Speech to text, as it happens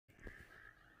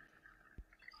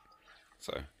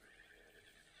So,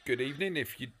 good evening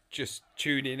if you're just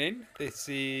tuning in. This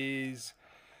is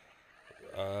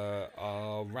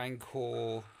our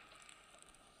Rancor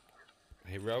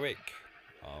heroic,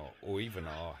 or even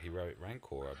our heroic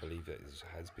Rancor. I believe that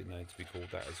has been known to be called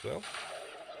that as well.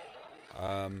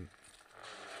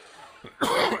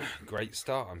 Great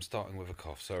start. I'm starting with a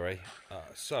cough, sorry.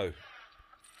 So,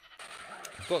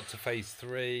 got to phase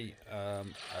 3.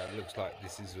 Looks like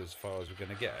this is as far as we're going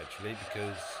to get actually,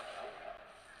 because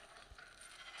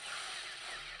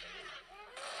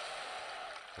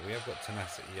we have got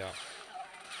tenacity up.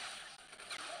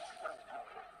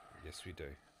 Yes, we do.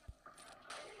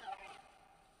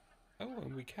 Oh,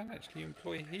 and we can actually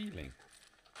employ healing.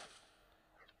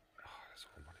 Oh, that's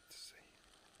what I wanted to see.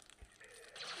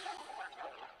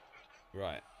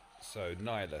 Right, so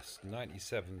Nihilus,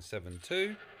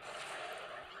 9772,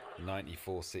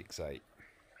 9468.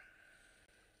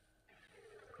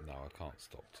 No, I can't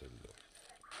stop to look.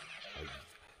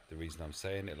 The reason I'm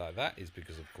saying it like that is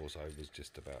because, of course, I was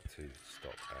just about to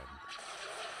stop and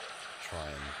try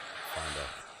and find a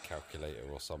calculator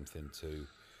or something to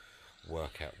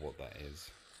work out what that is.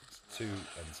 It's 2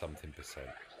 and something percent.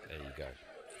 There you go.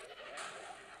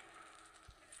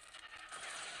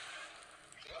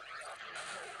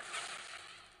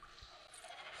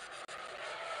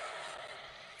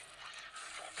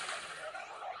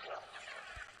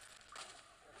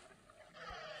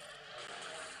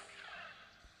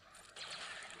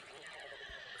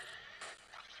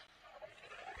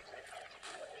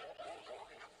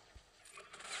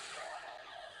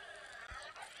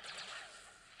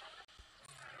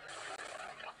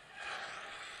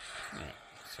 Right,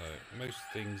 so most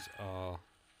things are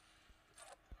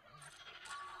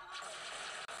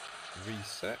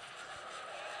reset.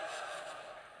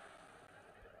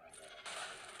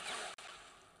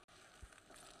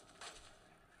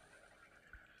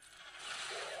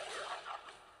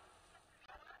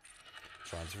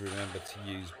 Trying to remember to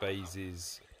use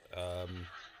Baze's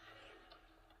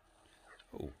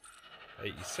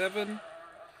 87,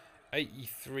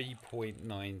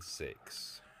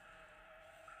 83.96.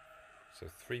 So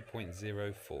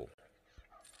 3.04.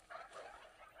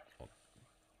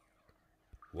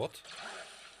 What?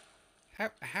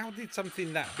 How did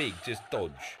something that big just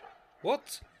dodge?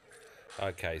 What?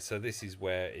 Okay, so this is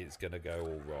where it's going to go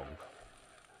all wrong.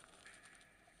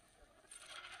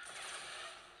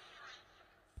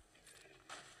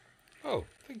 Oh,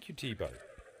 thank you, Teebo.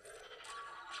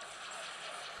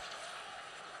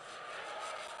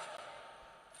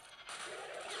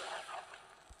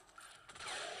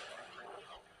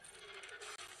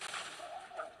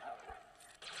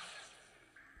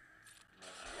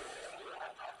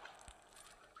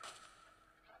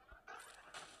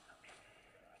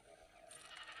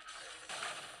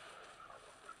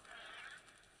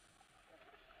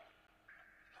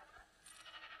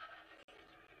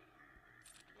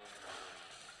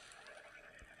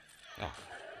 Oh.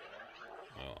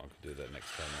 Well, I could do that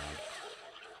next time round.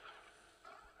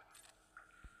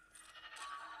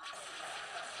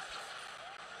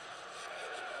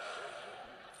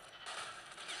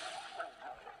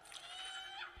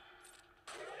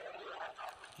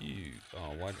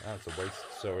 Oh, why, that's a waste.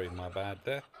 Sorry, my bad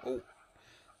there. Oh,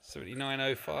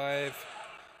 7905,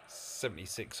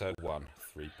 7601,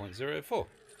 3.04.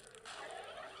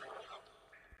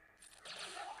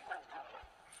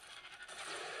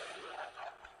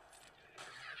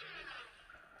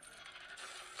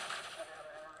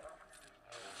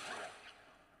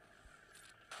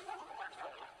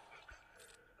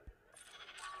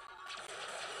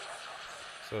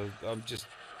 So I'm just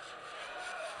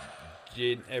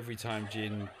Jin. Every time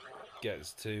Jin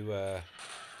gets to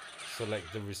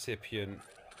select the recipient,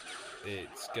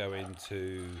 it's going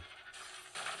to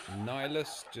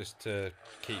Nihilus just to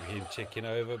keep him ticking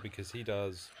over, because he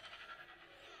does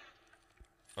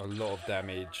a lot of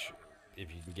damage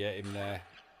if you can get him there.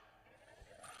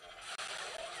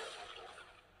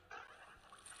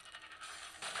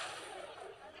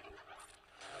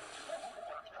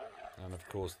 And of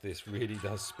course this really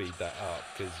does speed that up,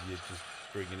 because you're just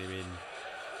bringing him in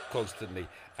constantly.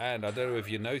 And I don't know if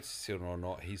you're noticing or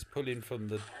not, he's pulling from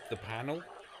the panel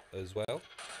as well.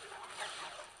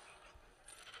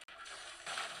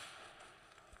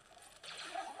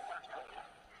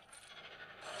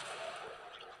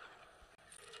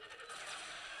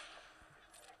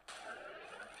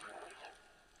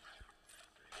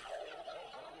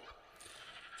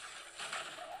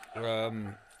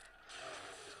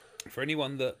 For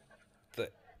anyone that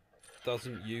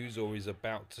doesn't use or is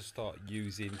about to start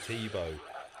using Teebo,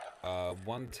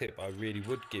 one tip I really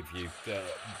would give you,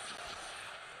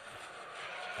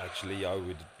 Actually, I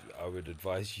would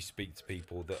advise you speak to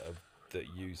people that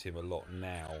use him a lot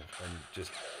now and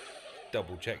just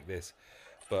double check this.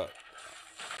 But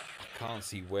I can't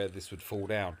see where this would fall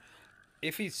down.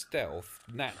 If he's stealth,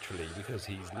 naturally, because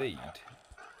he's lead,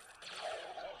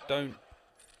 don't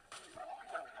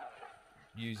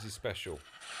use his special.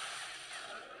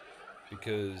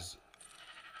 Because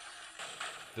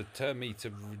the turn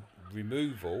meter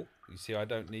removal, you see, I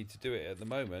don't need to do it at the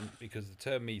moment because the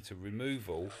turn meter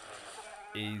removal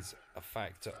is a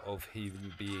factor of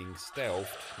him being stealthed,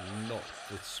 not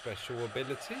the special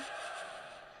ability.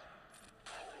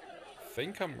 I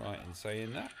think I'm right in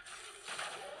saying that.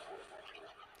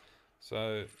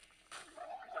 So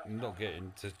I'm not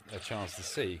getting a chance to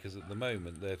see because at the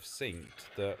moment they've synced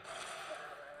that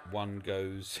one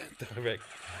goes direct.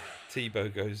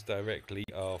 Teebo goes directly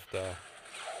after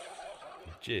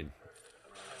Jin.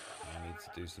 I need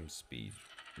to do some speed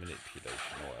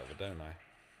manipulation or whatever, don't I?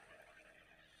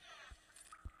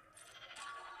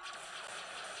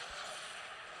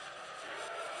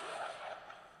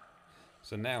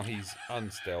 So now he's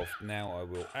unstealthed. Now I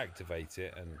will activate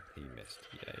it, and he missed.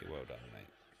 Yay, well done, mate.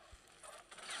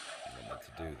 I wanted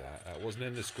to do that. That wasn't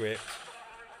in the script.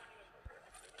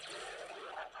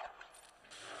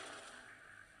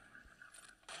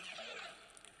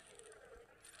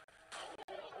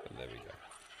 But there we go.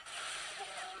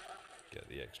 Get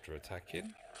the extra attack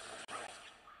in.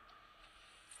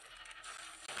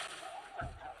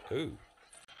 Ooh.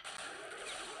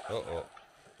 Uh-oh.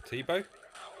 Teebo?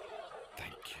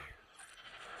 Thank you.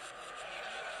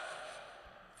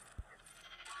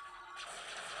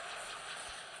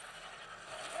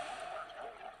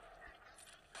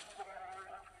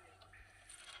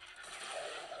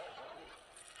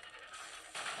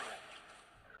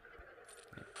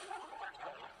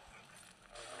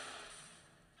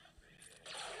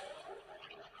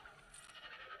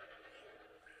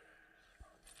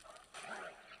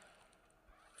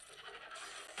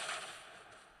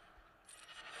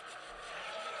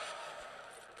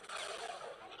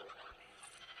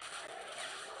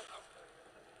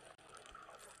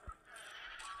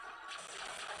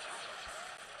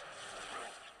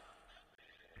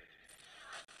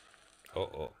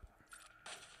 Uh-oh.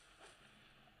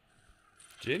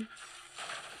 Jin?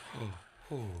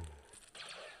 Oh.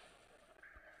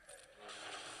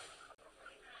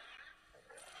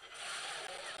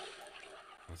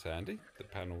 That's handy. The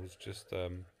panel's just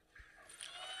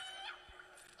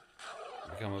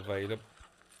become available.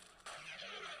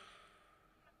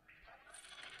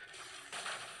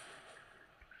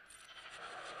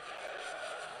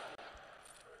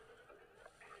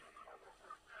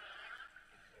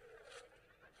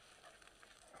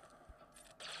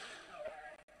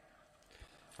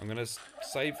 I'm going to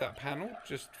save that panel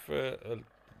just for a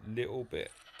little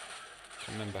bit.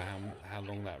 Remember how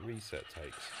long that reset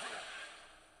takes.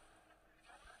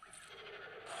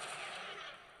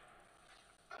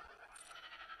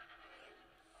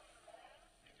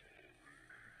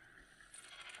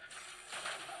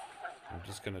 I'm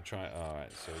just going to try.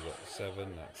 Alright, so we've got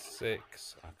 7, that's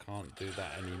 6. I can't do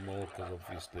that anymore because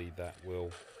obviously that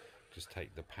will just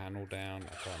take the panel down.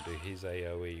 I can't do his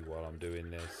AoE while I'm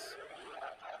doing this.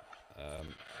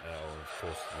 Of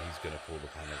course, he's going to pull the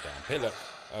panel down. Pillar!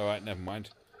 Alright, never mind.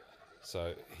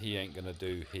 So he ain't going to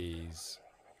do his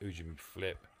Ujin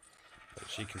flip. But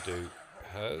she can do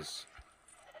hers.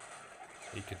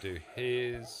 He could do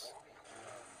his.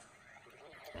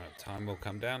 Right, time will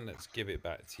come down. Let's give it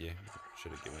back to you.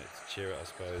 Should have given it to Cheer It, I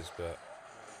suppose, but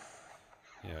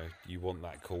you know, you want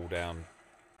that cooldown.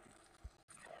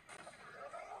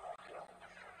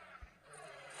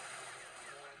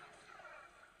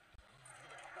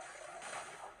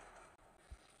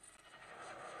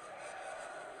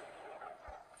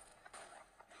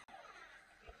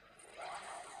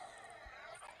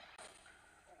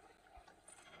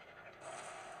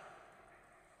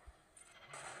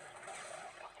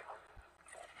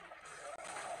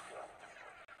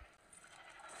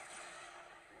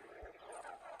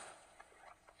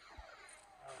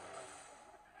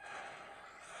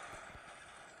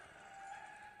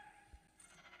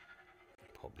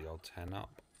 Pop the old 10 up.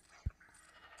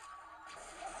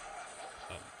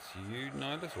 Up to you,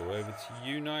 Nihilus, or over to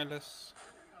you, Nihilus.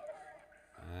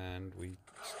 And we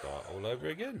start all over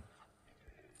again.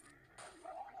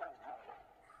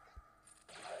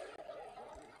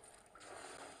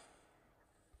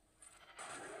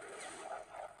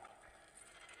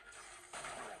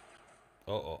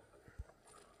 Uh-oh.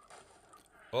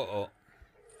 Uh-oh.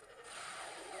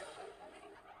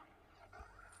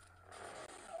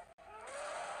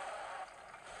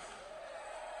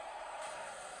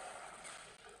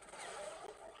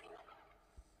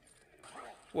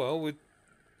 Well, we're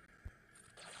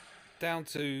down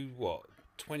to, what,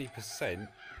 20%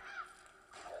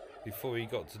 before he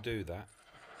got to do that.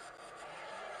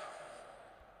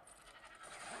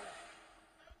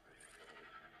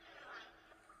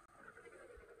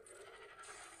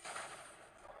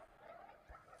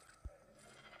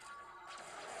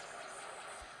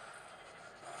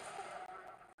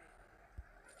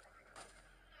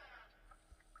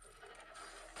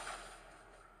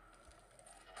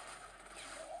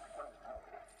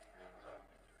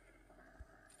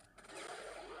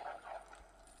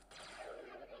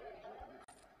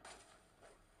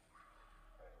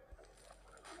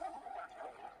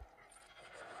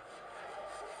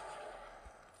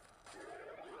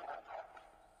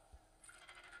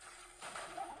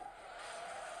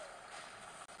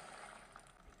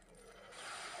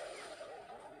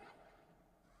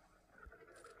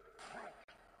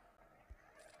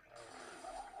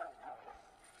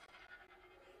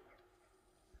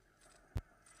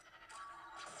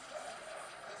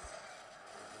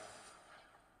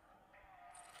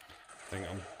 I think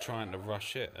I'm trying to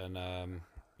rush it, and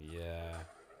yeah.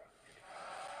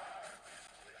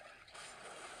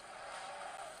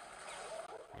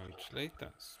 Actually,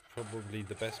 that's probably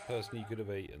the best person you could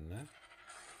have eaten there.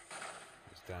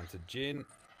 It's down to Jin.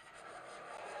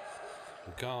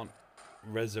 We can't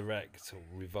resurrect or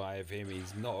revive him.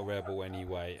 He's not a rebel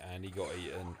anyway, and he got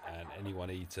eaten, and anyone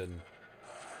eaten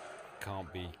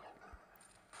can't be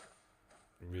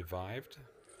revived.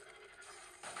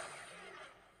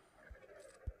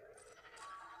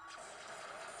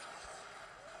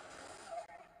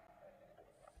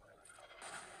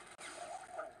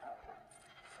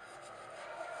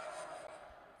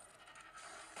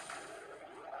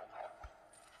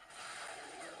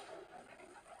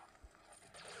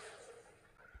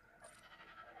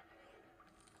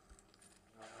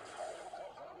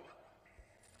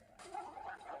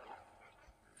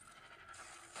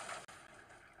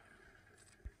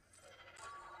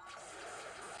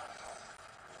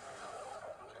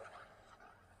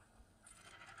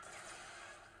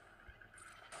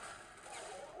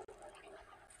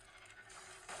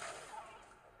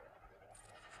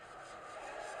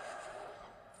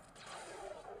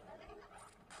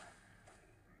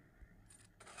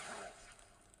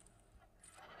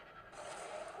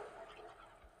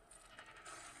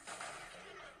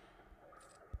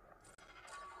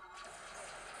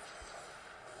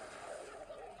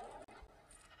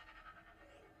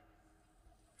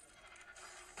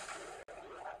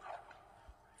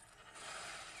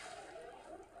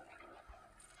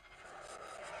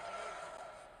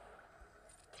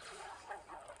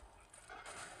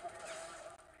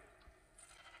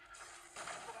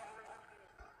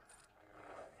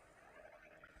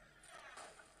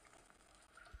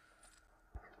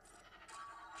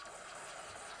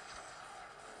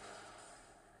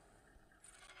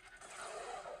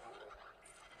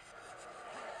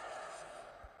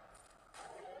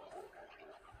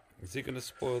 Is he going to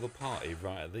spoil the party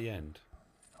right at the end?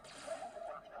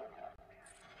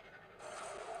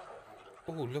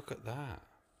 Oh, look at that.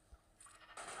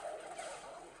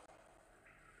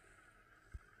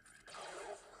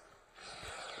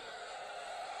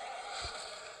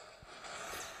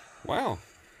 Wow.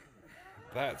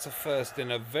 That's a first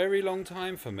in a very long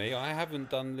time for me. I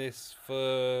haven't done this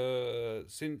for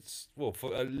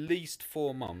at least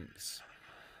 4 months.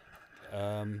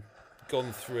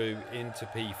 Gone through into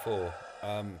P4.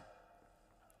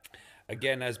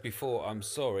 Again, as before, I'm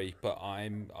sorry, but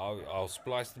I'll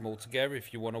splice them all together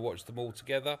if you want to watch them all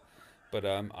together. But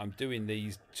I'm doing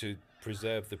these to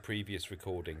preserve the previous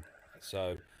recording.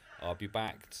 So I'll be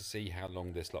back to see how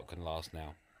long this lot can last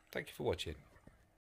now. Thank you for watching.